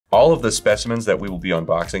All of the specimens that we will be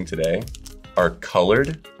unboxing today are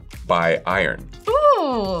colored by iron.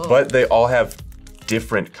 Ooh. But they all have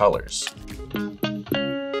different colors.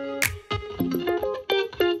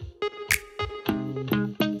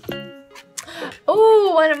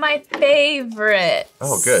 Ooh, one of my favorites.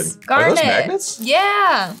 Oh, good. Garnet. Are those magnets?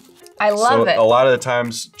 Yeah, I love it. A lot of the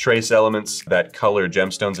times, trace elements that color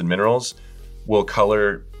gemstones and minerals will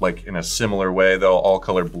color like in a similar way. They'll all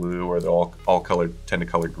color blue, or they'll all tend to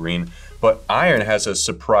color green. But iron has a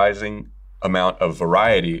surprising amount of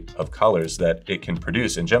variety of colors that it can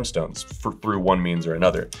produce in gemstones through one means or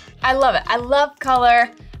another. I love it. I love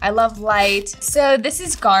color. I love light. So this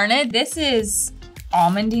is garnet. This is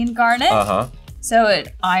almandine garnet. Uh-huh. So an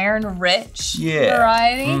iron-rich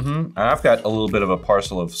variety. Mm-hmm. I've got a little bit of a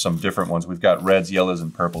parcel of some different ones. We've got reds, yellows,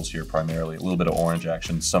 and purples here primarily. A little bit of orange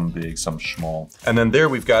action, some big, some small. And then there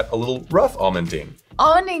we've got a little rough almandine.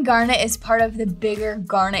 Almandine garnet is part of the bigger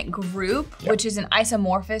garnet group, which is an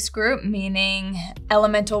isomorphous group, meaning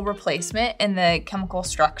elemental replacement in the chemical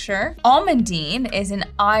structure. Almandine is an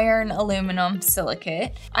iron aluminum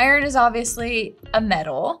silicate. Iron is obviously a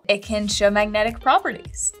metal. It can show magnetic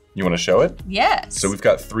properties. You want to show it? Yes. So we've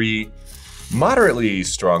got 3 moderately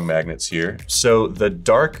strong magnets here. So the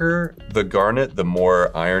darker the garnet, the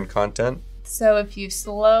more iron content. So if you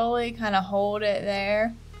slowly kind of hold it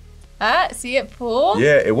there, see it pull?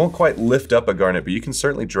 Yeah, it won't quite lift up a garnet, but you can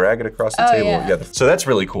certainly drag it across the table. Yeah. So that's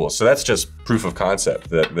really cool. So that's just proof of concept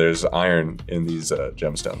that there's iron in these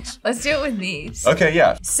gemstones. Let's do it with these. Okay,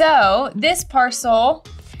 yeah. So this parcel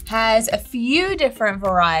has a few different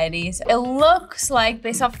varieties. It looks like,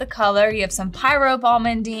 based off the color, you have some pyrope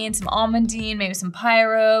almandine, some almandine, maybe some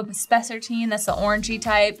pyrope, spessartine, that's the orangey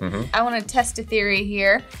type. I want to test a theory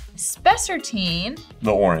here. Spessartine,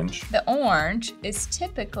 the orange is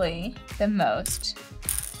typically the most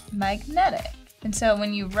magnetic. And so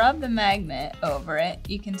when you rub the magnet over it,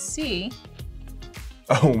 you can see.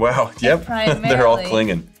 Oh, wow. Yep. They're all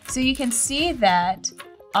clinging. So you can see that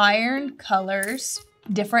iron colors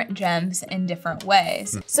different gems in different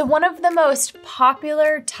ways. So one of the most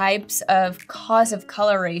popular types of cause of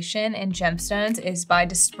coloration in gemstones is by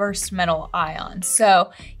dispersed metal ions.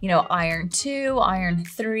 So, you know, iron 2, iron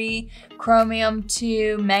 3, chromium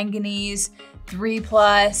 2, manganese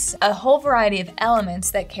 3+, a whole variety of elements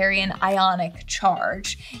that carry an ionic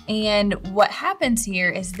charge. And what happens here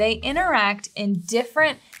is they interact in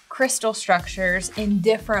different crystal structures in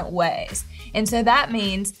different ways. And so that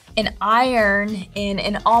means an iron in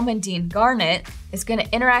an almandine garnet is going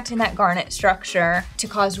to interact in that garnet structure to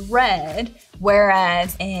cause red,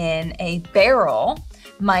 whereas in a beryl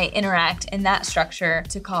might interact in that structure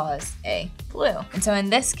to cause a blue. And so in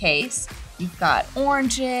this case, you've got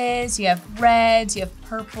oranges, you have reds, you have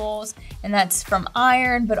purples, and that's from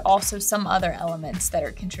iron, but also some other elements that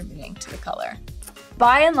are contributing to the color.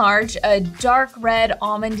 By and large, a dark red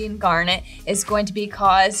almandine garnet is going to be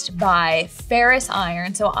caused by ferrous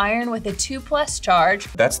iron, so iron with a 2+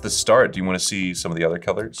 charge. That's the start. Do you want to see some of the other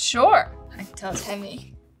colors? Sure. I can tell it's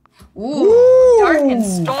heavy. Ooh, dark and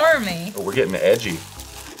stormy. Oh, we're getting edgy.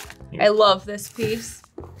 I love this piece.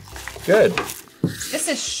 Good. This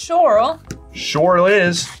is Schorl. Schorl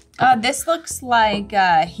is. This looks like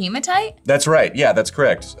hematite. That's right. Yeah, that's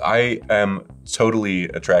correct. I am totally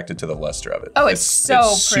attracted to the luster of it. Oh, it's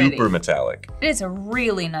pretty. Super metallic. It is a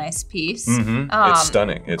really nice piece. It's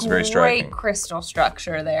stunning. It's very striking. Great crystal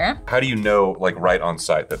structure there. How do you know, like right on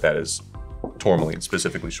site, that that is tourmaline,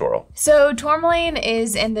 specifically Schorl? So tourmaline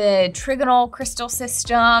is in the trigonal crystal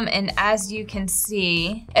system, and as you can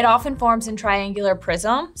see, it often forms in triangular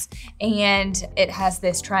prisms, and it has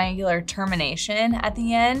this triangular termination at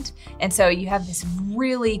the end. And so you have this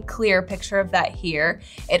really clear picture of that here.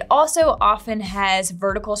 It also often has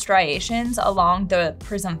vertical striations along the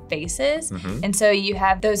prism faces. And so you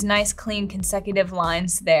have those nice, clean, consecutive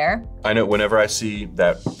lines there. I know whenever I see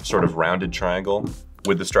that sort of rounded triangle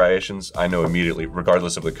with the striations, I know immediately,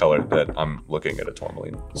 regardless of the color, that I'm looking at a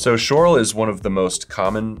tourmaline. So Schorl is one of the most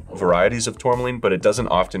common varieties of tourmaline, but it doesn't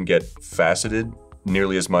often get faceted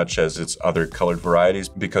nearly as much as its other colored varieties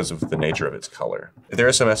because of the nature of its color. There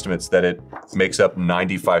are some estimates that it makes up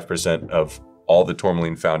 95% of all the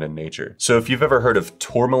tourmaline found in nature. So if you've ever heard of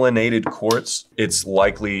tourmalinated quartz, it's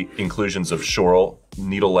likely inclusions of Schorl,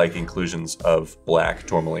 needle-like inclusions of black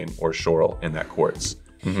tourmaline or Schorl in that quartz.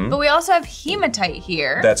 But we also have hematite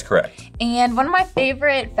here. That's correct. And one of my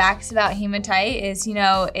favorite facts about hematite is, you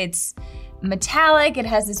know, it's metallic. It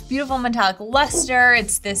has this beautiful metallic luster.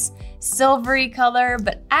 It's this silvery color,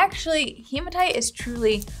 but actually hematite is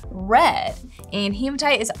truly red. And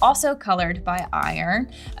hematite is also colored by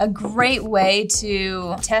iron. A great way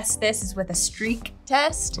to test this is with a streak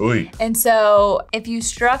test. Ooh. And so if you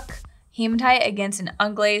struck hematite against an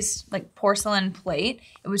unglazed like porcelain plate,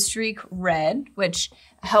 it would streak red, which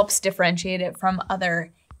helps differentiate it from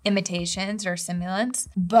other imitations or simulants.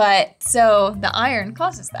 But so the iron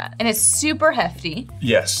causes that. And it's super hefty.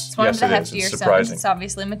 Yes, It's one of the yes, heftier it's stones. It's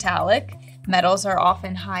obviously metallic. Metals are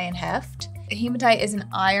often high in heft. Hematite is an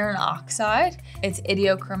iron oxide. It's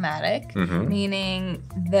idiochromatic, meaning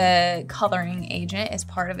the coloring agent is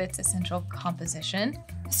part of its essential composition.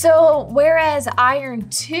 So whereas iron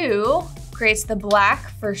 2 creates the black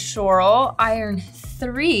for Schorl, iron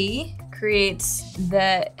 3 creates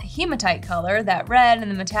the hematite color, that red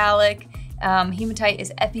and the metallic. Hematite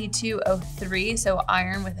is Fe2O3, so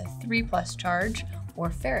iron with a 3+ charge, or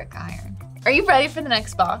ferric iron. Are you ready for the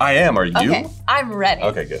next box? I am, are you? Okay, I'm ready.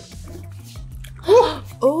 Okay, good.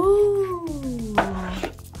 Ooh,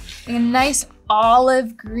 a nice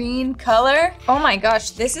olive green color. Oh my gosh,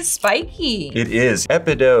 this is spiky. It is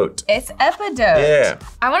Epidote. It's Epidote. Yeah.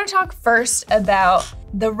 I want to talk first about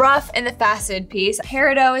the rough and the faceted piece.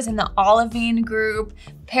 Peridot is in the olivine group.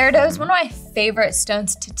 Peridot is one of my favorite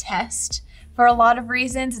stones to test for a lot of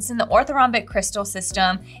reasons. It's in the orthorhombic crystal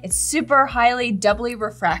system. It's super highly doubly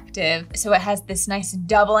refractive, so it has this nice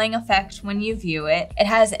doubling effect when you view it. It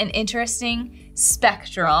has an interesting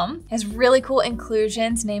spectrum. It has really cool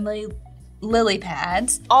inclusions, namely lily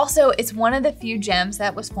pads. Also, it's one of the few gems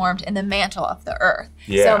that was formed in the mantle of the earth.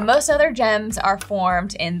 Yeah. So most other gems are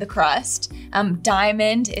formed in the crust.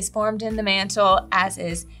 Diamond is formed in the mantle, as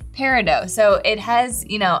is peridot. So it has,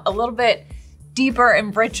 you know, a little bit deeper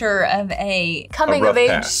and richer of a coming of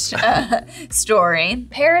age story.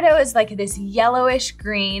 Peridot is like this yellowish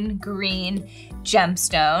green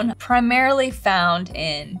gemstone, primarily found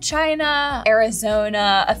in China,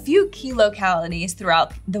 Arizona, a few key localities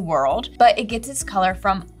throughout the world, but it gets its color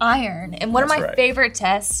from iron. And one of my favorite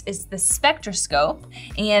tests is the spectroscope,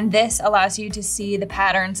 and this allows you to see the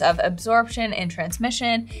patterns of absorption and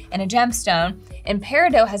transmission in a gemstone. And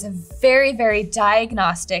peridot has a very, very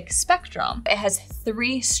diagnostic spectrum. It has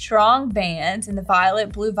 3 strong bands in the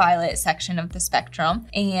violet, blue-violet section of the spectrum.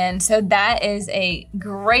 And so that is a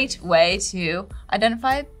great way to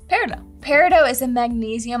identify peridot. Peridot is a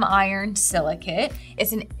magnesium iron silicate.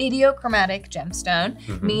 It's an idiochromatic gemstone,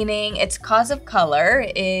 meaning its cause of color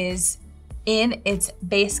is in its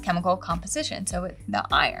base chemical composition, so the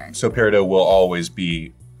iron. So peridot will always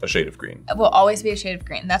be a shade of green. It will always be a shade of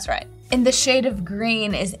green, that's right. And the shade of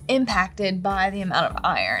green is impacted by the amount of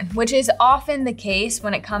iron, which is often the case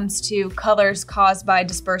when it comes to colors caused by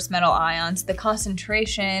dispersed metal ions. The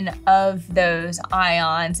concentration of those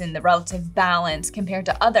ions and the relative balance compared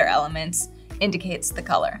to other elements indicates the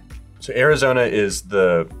color. So Arizona is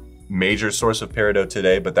the major source of peridot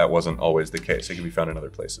today, but that wasn't always the case. It can be found in other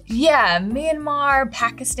places. Yeah, Myanmar,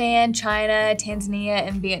 Pakistan, China, Tanzania,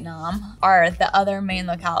 and Vietnam are the other main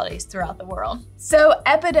localities throughout the world. So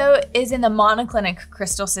Epidote is in the monoclinic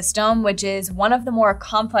crystal system, which is one of the more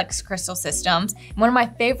complex crystal systems. One of my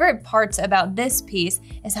favorite parts about this piece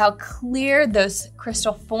is how clear those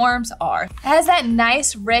crystal forms are. It has that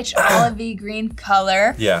nice, rich, olivey green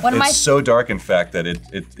color. Yeah, it's so dark, in fact, that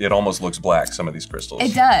it almost looks black, some of these crystals.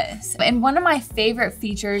 It does. And one of my favorite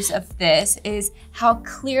features of this is how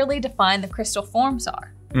clearly defined the crystal forms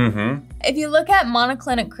are. If you look at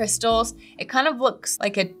monoclinic crystals, it kind of looks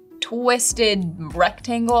like a twisted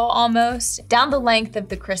rectangle almost. Down the length of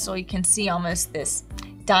the crystal, you can see almost this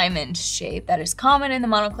diamond shape that is common in the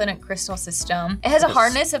monoclinic crystal system. It has a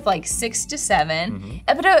hardness of like 6 to 7.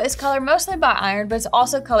 Epidote is colored mostly by iron, but it's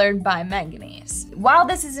also colored by manganese. While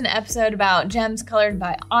this is an episode about gems colored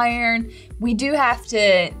by iron, we do have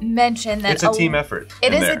to mention that it's a team effort.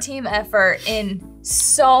 It is a team effort in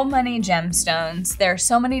so many gemstones. There are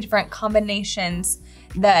so many different combinations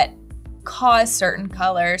that cause certain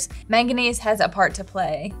colors. Manganese has a part to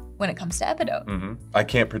play when it comes to Epidote. I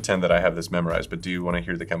can't pretend that I have this memorized, but do you want to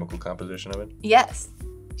hear the chemical composition of it? Yes.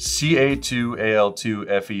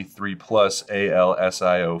 Ca2Al2Fe3 plus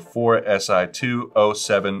AlSiO4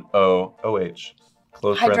 Si2O7O OH.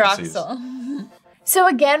 Close parentheses. Hydroxyl. So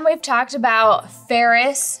again, we've talked about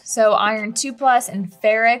ferrous, so iron 2+, and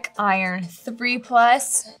ferric, iron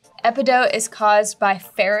 3+. Epidote is caused by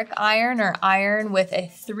ferric iron, or iron with a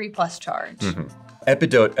 3+ charge.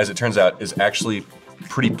 Epidote, as it turns out, is actually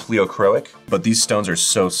pretty pleochroic, but these stones are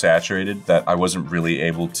so saturated that I wasn't really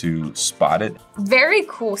able to spot it. Very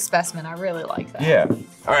cool specimen, I really like that. Yeah.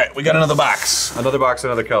 All right, we got another box. Another box,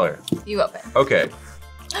 another color. You open. Okay.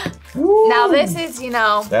 Now this is, you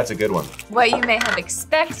know, that's a good one. What you may have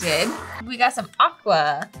expected. We got some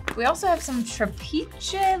aqua. We also have some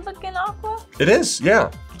Trapiche looking aqua. It is, yeah.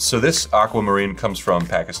 So this aquamarine comes from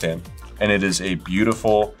Pakistan, and it is a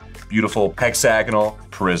beautiful, beautiful hexagonal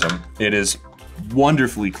prism. It is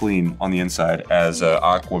wonderfully clean on the inside, as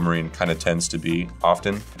aquamarine kind of tends to be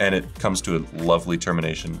often, and it comes to a lovely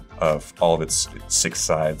termination of all of its 6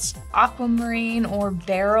 sides. Aquamarine or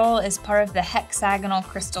beryl is part of the hexagonal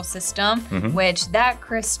crystal system, which that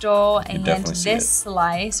crystal and this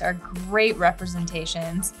slice are great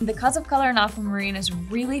representations. The cause of color in aquamarine is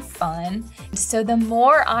really fun. So the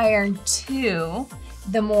more iron 2,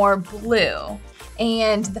 the more blue.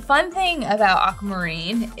 And the fun thing about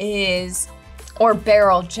aquamarine is, or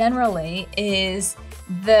beryl generally, is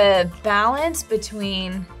the balance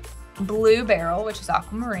between blue beryl, which is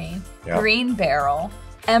aquamarine, green beryl,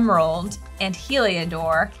 emerald, and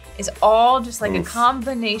heliodor is all just like a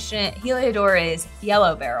combination. Heliodor is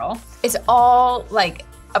yellow beryl. It's all like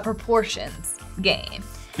a proportions game.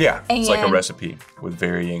 Yeah, it's like a recipe with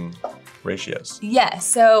varying ratios. Yeah,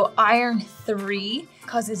 so iron 3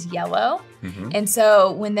 causes yellow. And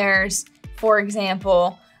so when there's, for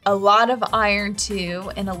example, a lot of iron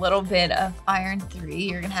 2 and a little bit of iron 3,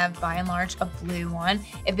 you're gonna have by and large a blue one.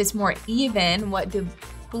 If it's more even, what do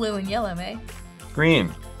blue and yellow make?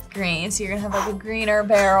 Green. Green, so you're gonna have like a greener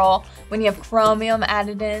beryl. When you have chromium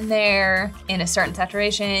added in there in a certain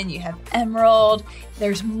saturation, you have emerald.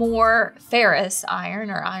 There's more ferrous iron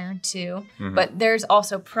or iron 2, but there's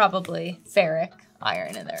also probably ferric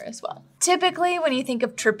iron in there as well. Typically, when you think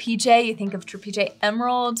of Trapiche, you think of Trapiche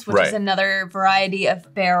emeralds, which is another variety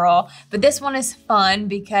of beryl. But this one is fun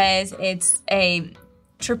because it's a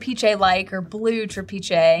Trapiche-like or blue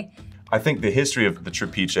Trapiche. I think the history of the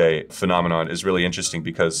Trapiche phenomenon is really interesting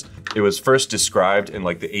because it was first described in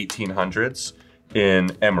like the 1800s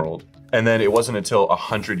in emerald. And then it wasn't until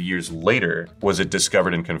 100 years later was it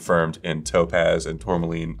discovered and confirmed in topaz and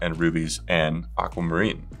tourmaline and rubies and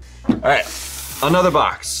aquamarine. All right. Another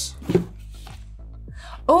box.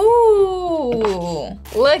 Ooh,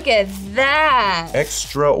 look at that.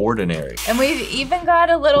 Extraordinary. And we've even got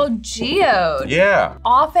a little geode. Yeah.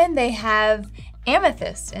 Often they have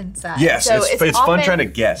amethyst inside. Yes, so it's fun trying to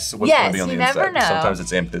guess what's going to be on the inside. Never know. Sometimes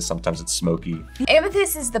it's amethyst, sometimes it's smoky.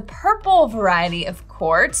 Amethyst is the purple variety of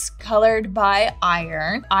quartz colored by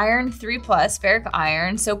iron. Iron 3+, ferric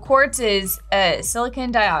iron. So quartz is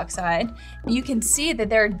silicon dioxide. You can see that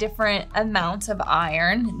there are different amounts of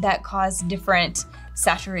iron that cause different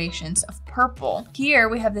saturations of purple. Here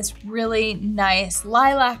we have this really nice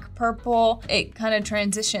lilac purple. It kind of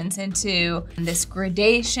transitions into this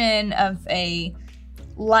gradation of a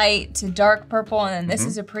light to dark purple, and then this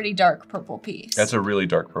is a pretty dark purple piece. That's a really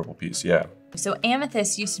dark purple piece, yeah. So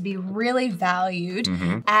amethyst used to be really valued.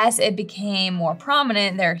 As it became more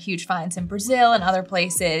prominent, there are huge finds in Brazil and other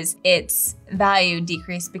places, its value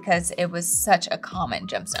decreased because it was such a common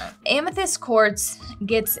gemstone. Amethyst quartz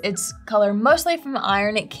gets its color mostly from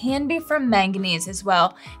iron. It can be from manganese as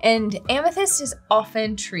well. And amethyst is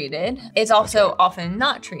often treated. It's also often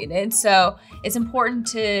not treated. So it's important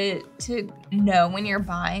to know when you're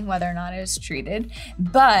buying whether or not it is treated.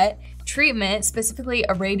 But treatment, specifically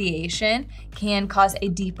irradiation, can cause a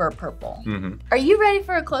deeper purple. Are you ready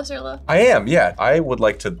for a closer look? I am, yeah. I would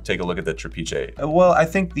like to take a look at the Trapiche. Well, I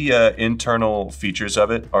think the internal features of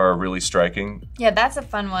it are really striking. Yeah, that's a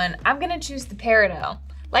fun one. I'm gonna choose the Peridot.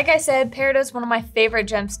 Like I said, Peridot is one of my favorite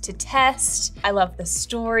gems to test. I love the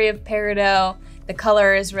story of Peridot. The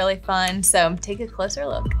color is really fun, so take a closer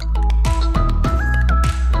look.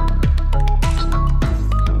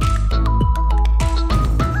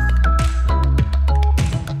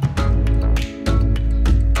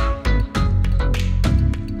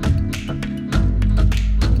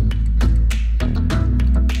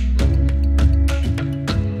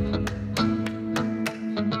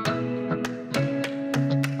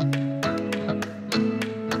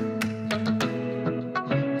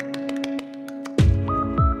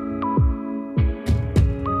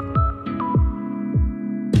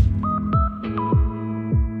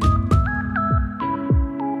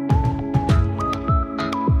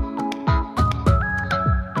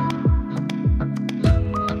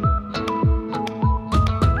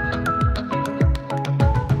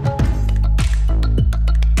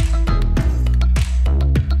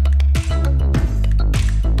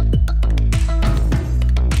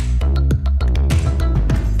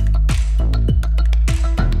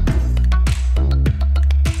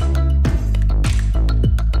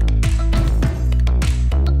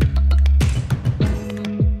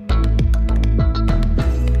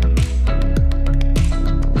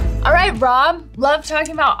 Bob, love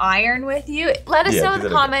talking about iron with you. Let us know in the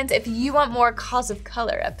comments if you want more cause of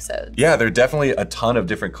color episodes. Yeah, there are definitely a ton of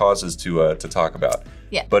different causes to talk about.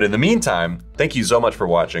 Yeah. But in the meantime, thank you so much for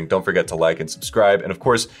watching. Don't forget to like and subscribe, and of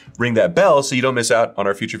course, ring that bell so you don't miss out on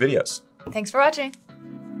our future videos. Thanks for watching.